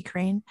war with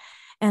Ukraine,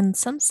 and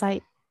some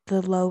cite the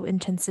low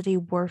intensity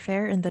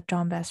warfare in the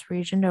Donbass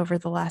region over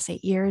the last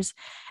 8 years,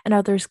 and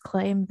others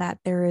claim that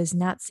there is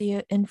Nazi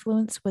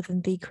influence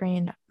within the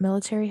Ukraine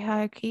military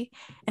hierarchy,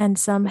 and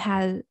some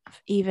have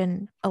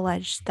even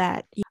alleged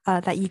that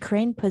that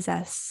Ukraine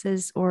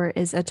possesses or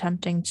is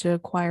attempting to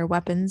acquire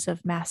weapons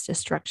of mass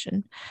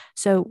destruction.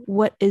 So,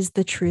 what is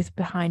the truth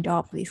behind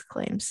all of these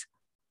claims?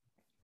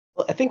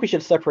 Well, I think we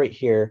should separate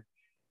here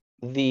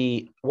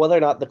whether or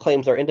not the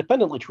claims are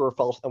independently true or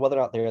false, and whether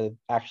or not they're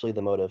actually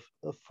the motive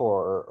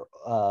for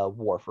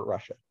war for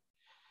Russia.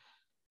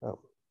 Of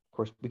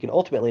course, we can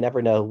ultimately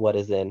never know what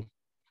is in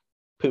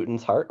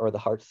Putin's heart or the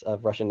hearts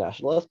of Russian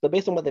nationalists, but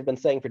based on what they've been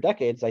saying for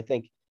decades, I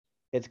think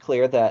it's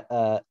clear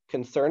that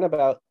concern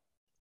about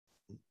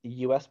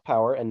U.S.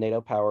 power and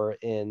NATO power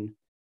in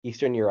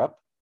Eastern Europe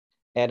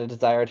and a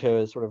desire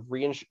to sort of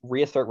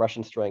reassert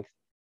Russian strength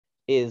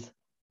is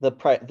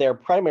their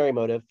primary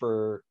motive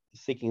for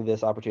seeking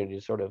this opportunity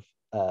to sort of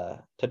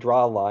to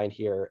draw a line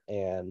here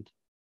and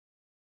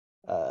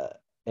go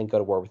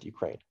to war with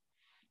Ukraine.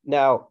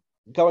 Now,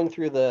 going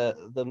through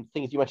the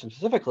things you mentioned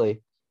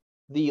specifically,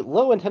 the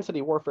low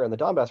intensity warfare in the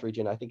Donbass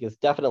region, I think, is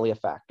definitely a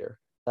factor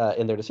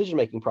in their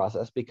decision-making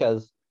process,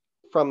 because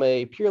from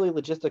a purely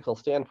logistical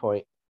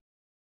standpoint,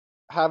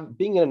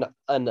 being in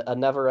a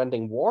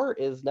never-ending war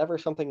is never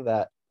something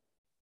that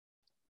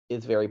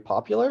is very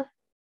popular.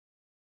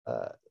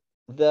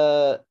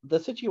 The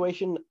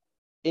situation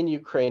in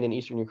Ukraine and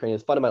Eastern Ukraine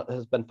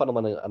has been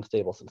fundamentally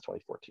unstable since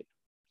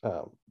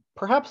 2014.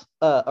 Perhaps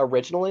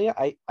originally,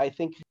 I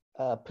think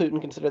Putin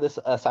considered this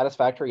a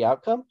satisfactory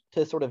outcome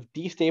to sort of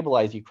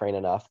destabilize Ukraine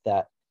enough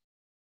that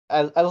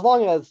as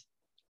long as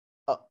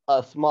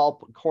a small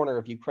corner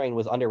of Ukraine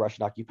was under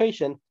Russian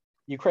occupation,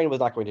 Ukraine was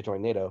not going to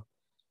join NATO.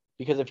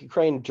 Because if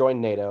Ukraine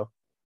joined NATO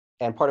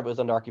and part of it was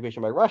under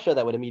occupation by Russia,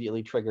 that would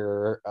immediately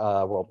trigger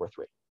World War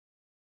III.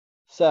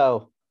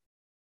 So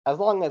as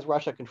long as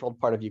Russia controlled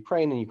part of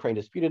Ukraine and Ukraine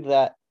disputed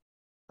that,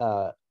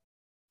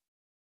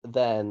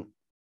 then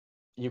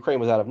Ukraine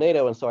was out of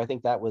NATO, and so I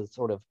think that was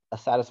sort of a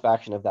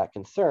satisfaction of that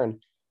concern.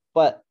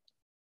 But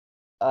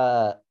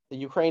the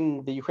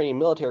Ukrainian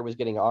military was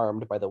getting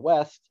armed by the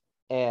West,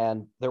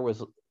 and there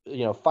was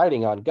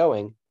fighting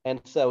ongoing,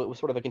 and so it was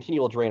sort of a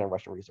continual drain on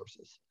Russian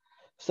resources.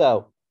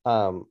 So,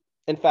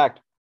 in fact,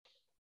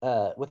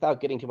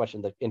 without getting too much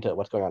into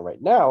what's going on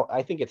right now,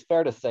 I think it's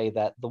fair to say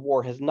that the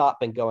war has not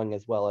been going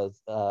as well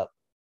as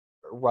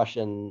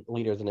Russian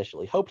leaders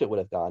initially hoped it would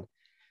have gone.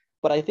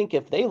 But I think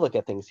if they look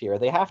at things here,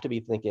 they have to be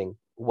thinking,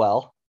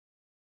 well,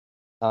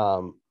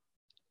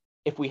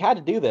 if we had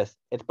to do this,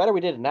 it's better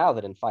we did it now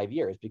than in 5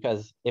 years,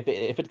 because if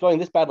it's going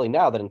this badly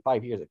now, then in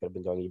 5 years it could have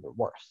been going even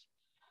worse.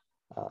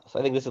 So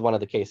I think this is one of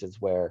the cases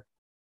where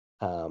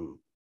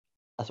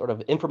a sort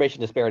of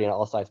information disparity on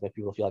all sides make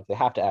people feel like they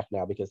have to act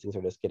now because things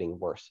are just getting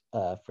worse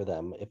for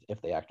them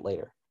if they act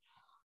later.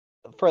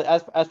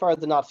 As far as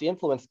the Nazi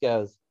influence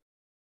goes,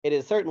 it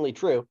is certainly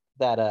true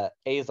that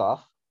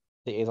Azov,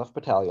 the Azov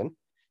battalion,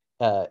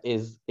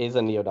 is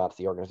a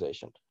neo-Nazi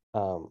organization.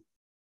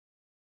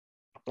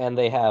 And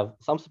they have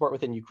some support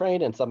within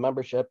Ukraine and some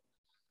membership.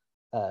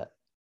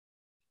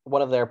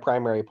 One of their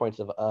primary points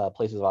of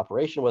places of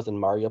operation was in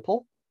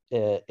Mariupol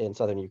in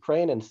southern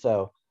Ukraine. And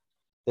so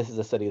this is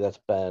a city that's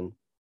been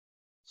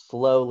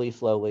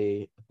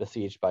slowly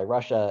besieged by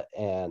Russia.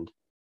 And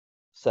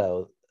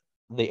so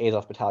the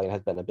Azov battalion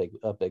has been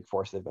a big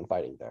force they've been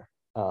fighting there.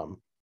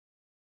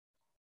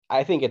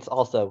 I think it's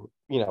also,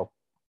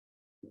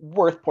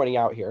 worth pointing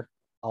out here,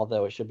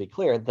 although it should be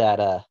clear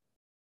that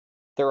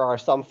there are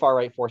some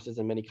far-right forces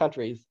in many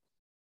countries,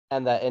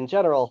 and that in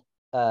general,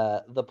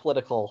 the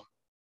political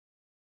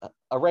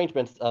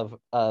arrangements of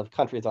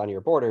countries on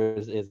your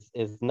borders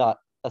is not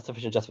a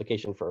sufficient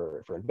justification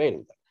for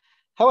invading them.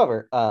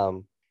 However,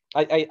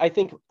 I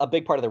think a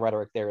big part of the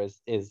rhetoric there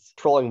is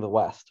trolling the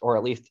West, or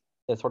at least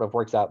it sort of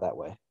works out that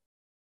way,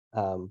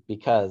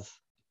 because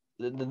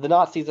the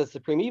Nazis as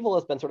supreme evil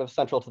has been sort of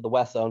central to the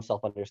West's own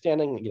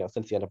self-understanding,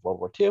 since the end of World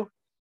War II.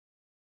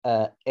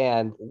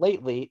 And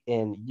lately,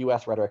 in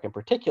U.S. rhetoric in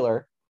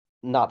particular,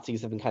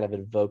 Nazis have been kind of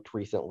invoked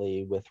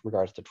recently with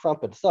regards to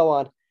Trump and so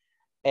on.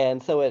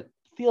 And so it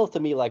feels to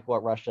me like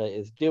what Russia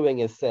is doing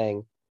is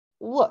saying,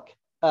 look,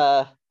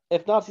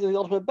 if Nazis are the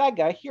ultimate bad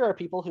guy, here are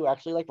people who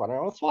actually like run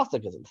around with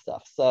swastikas and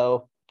stuff.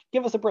 So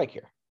give us a break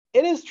here.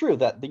 It is true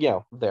that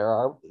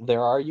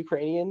there are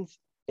Ukrainians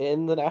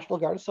in the National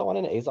Guard and so on,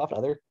 and Azov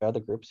and other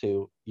groups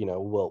who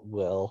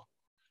will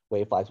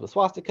wave flags with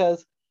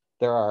swastikas.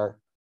 There are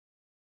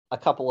a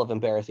couple of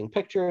embarrassing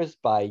pictures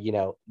by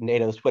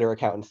NATO's Twitter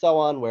account and so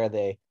on, where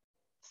they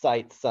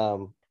cite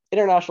some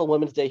International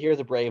Women's Day.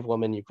 Here's a brave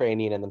woman,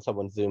 Ukrainian, and then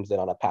someone zooms in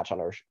on a patch on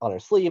her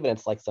sleeve, and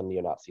it's like some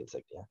neo-Nazi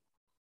insignia.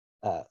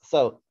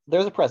 So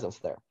there's a presence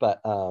there,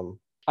 but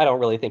I don't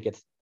really think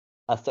it's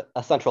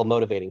a central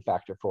motivating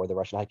factor for the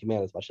Russian high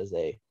command as much as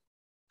a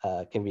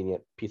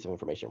convenient piece of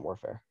information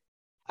warfare.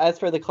 As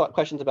for the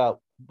questions about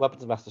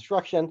weapons of mass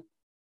destruction,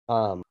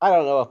 I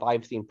don't know if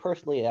I've seen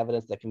personally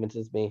evidence that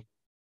convinces me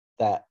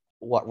that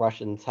what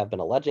Russians have been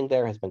alleging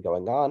there has been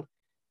going on.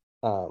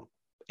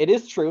 It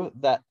is true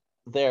that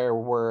there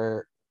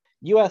were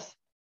U.S.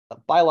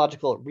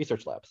 biological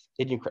research labs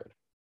in Ukraine,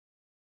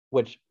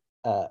 which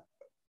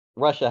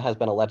Russia has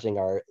been alleging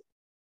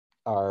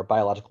are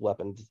biological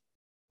weapons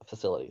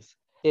facilities.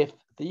 If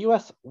the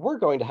U.S. were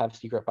going to have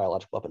secret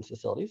biological weapons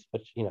facilities,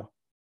 which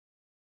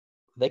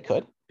they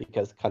could,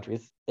 because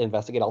countries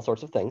investigate all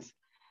sorts of things,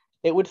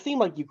 it would seem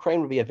like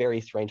Ukraine would be a very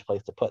strange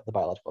place to put the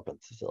biological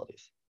weapons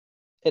facilities.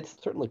 It's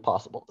certainly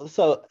possible.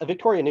 So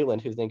Victoria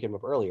Nuland, whose name came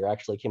up earlier,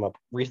 actually came up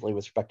recently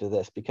with respect to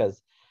this,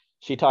 because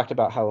she talked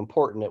about how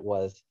important it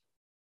was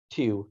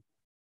to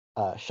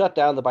shut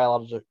down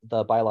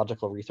the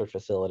biological research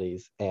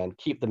facilities and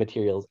keep the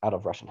materials out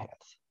of Russian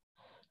hands,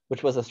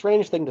 which was a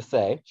strange thing to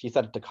say. She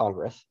said it to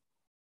Congress,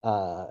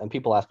 and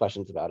people asked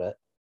questions about it.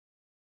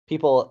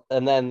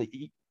 And then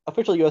the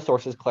official U.S.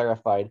 sources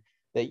clarified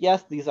that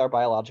yes, these are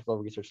biological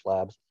research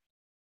labs,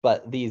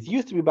 but these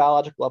used to be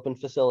biological weapon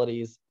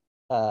facilities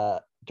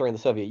during the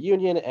Soviet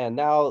Union, and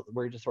now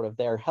we're just sort of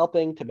there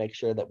helping to make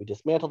sure that we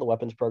dismantle the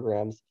weapons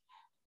programs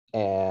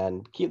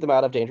and keep them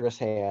out of dangerous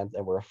hands,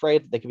 and we're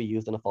afraid that they could be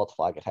used in a false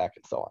flag attack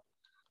and so on.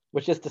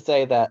 Which is to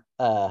say that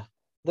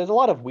there's a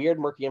lot of weird,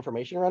 murky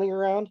information running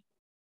around,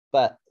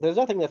 but there's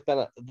nothing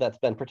that's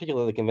been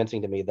particularly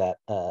convincing to me that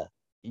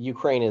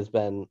Ukraine has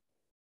been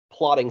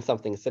plotting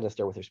something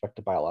sinister with respect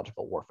to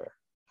biological warfare.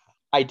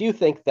 I do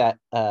think that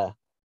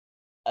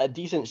a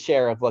decent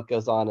share of what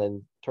goes on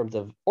in terms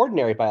of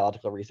ordinary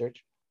biological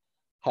research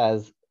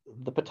has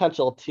the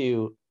potential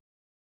to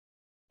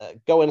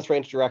go in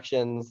strange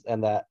directions,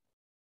 and that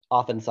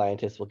often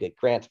scientists will get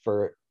grants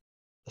for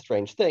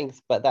strange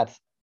things, but that's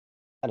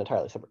an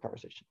entirely separate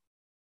conversation.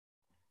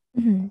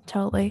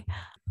 Totally.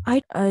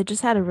 I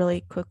just had a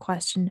really quick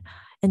question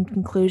in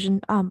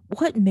conclusion.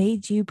 What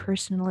made you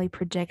personally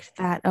predict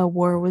that a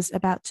war was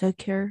about to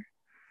occur?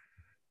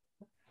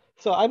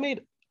 So I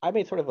made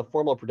sort of a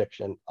formal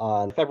prediction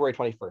on February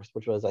 21st,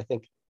 which was, I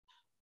think,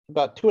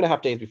 about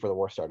 2.5 days before the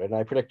war started. And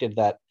I predicted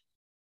that,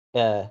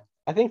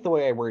 I think the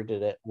way I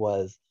worded it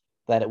was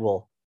that it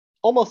will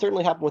almost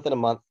certainly happen within a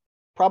month,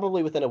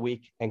 probably within a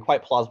week, and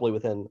quite plausibly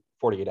within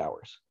 48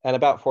 hours. And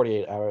about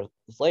 48 hours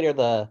later,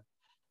 the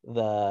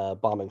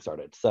bombing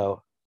started.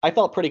 So I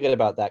felt pretty good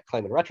about that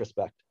claim in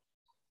retrospect.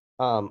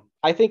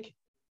 I think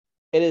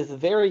it is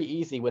very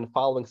easy when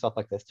following stuff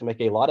like this to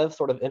make a lot of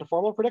sort of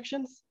informal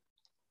predictions.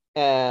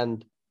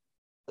 And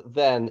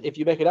then if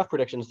you make enough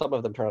predictions, some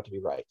of them turn out to be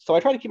right. So I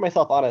try to keep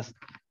myself honest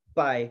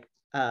by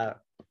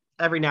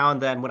every now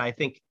and then when I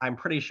think I'm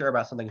pretty sure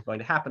about something is going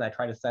to happen, I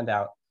try to send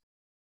out,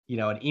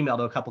 an email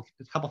to a couple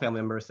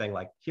family members saying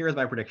like, here's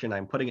my prediction.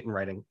 I'm putting it in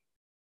writing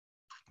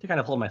to kind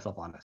of hold myself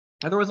honest.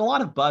 And there was a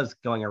lot of buzz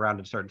going around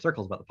in certain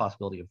circles about the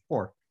possibility of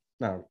war.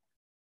 Now,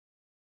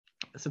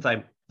 since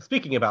I'm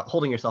speaking about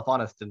holding yourself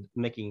honest and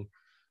making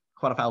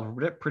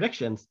quantifiable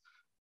predictions,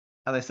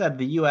 as I said,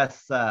 the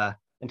U.S.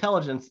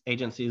 Intelligence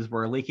agencies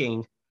were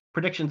leaking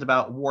predictions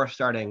about war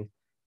starting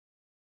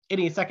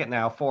any second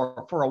now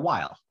for a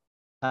while.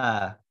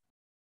 I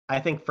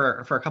think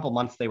for a couple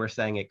months they were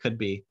saying it could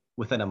be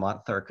within a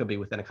month or it could be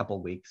within a couple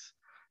of weeks.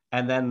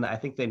 And then I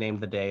think they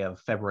named the day of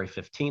February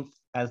 15th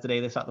as the day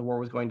they thought the war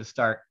was going to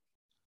start.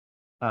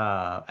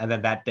 And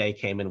then that day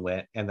came and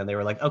went. And then they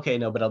were like, okay,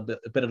 no, but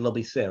it'll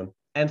be soon.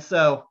 And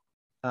so,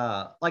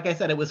 like I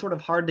said, it was sort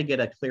of hard to get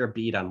a clear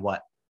bead on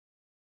what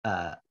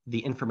the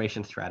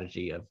information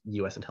strategy of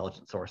U.S.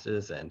 intelligence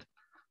sources and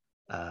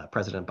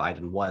President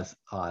Biden was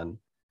on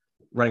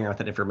running around with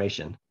that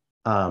information.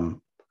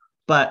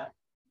 But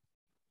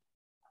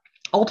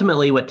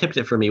ultimately, what tipped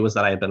it for me was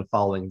that I had been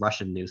following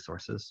Russian news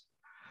sources.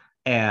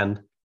 And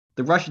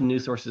the Russian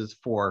news sources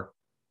for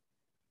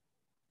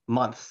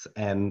months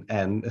and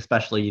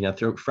especially,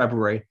 through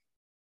February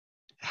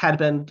had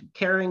been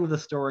carrying the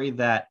story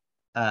that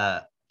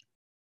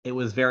it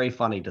was very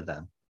funny to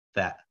them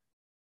that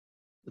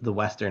the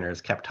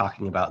Westerners kept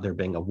talking about there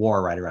being a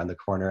war right around the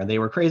corner and they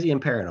were crazy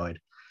and paranoid.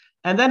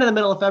 And then in the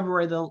middle of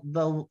February,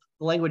 the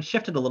language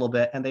shifted a little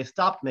bit and they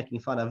stopped making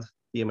fun of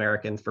the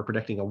Americans for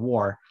predicting a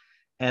war.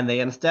 And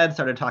they instead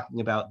started talking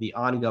about the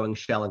ongoing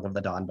shelling of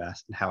the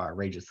Donbass and how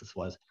outrageous this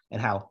was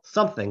and how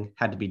something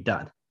had to be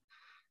done.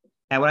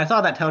 And when I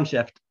saw that tone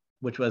shift,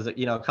 which was,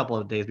 a couple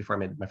of days before I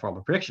made my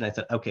formal prediction, I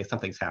said, okay,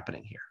 something's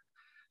happening here.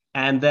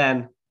 And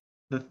then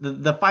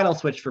the final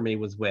switch for me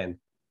was when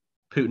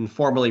Putin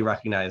formally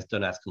recognized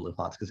Donetsk and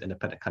Luhansk as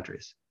independent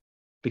countries.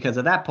 Because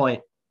at that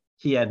point,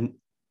 he had,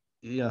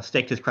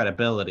 staked his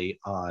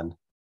credibility on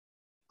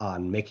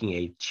making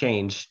a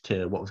change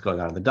to what was going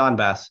on in the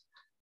Donbass.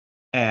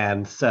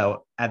 And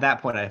so at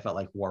that point, I felt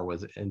like war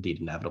was indeed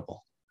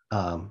inevitable.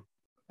 And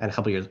a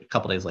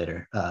couple days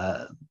later,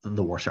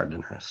 the war started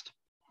in earnest.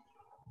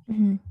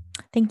 Mm-hmm.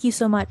 Thank you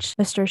so much,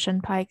 Mr.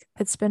 Shunpike.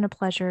 It's been a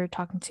pleasure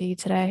talking to you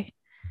today.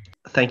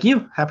 Thank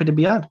you. Happy to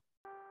be on.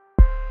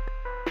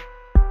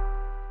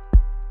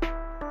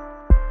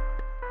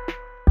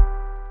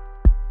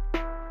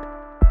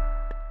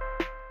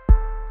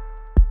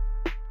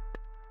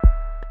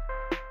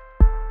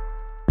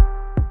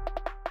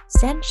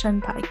 Stan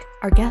Shunpike,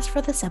 our guest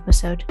for this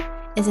episode,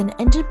 is an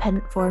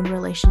independent foreign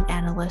relations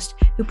analyst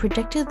who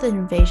predicted the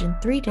invasion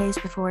 3 days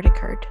before it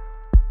occurred.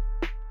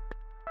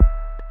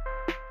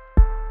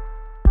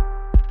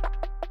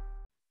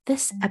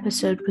 This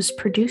episode was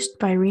produced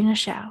by Rena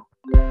Shao.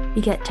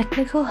 We get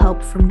technical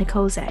help from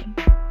Nicole Zhang.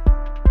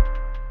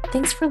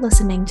 Thanks for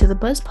listening to the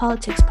Buzz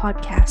Politics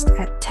podcast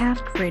at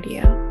Taft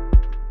Radio.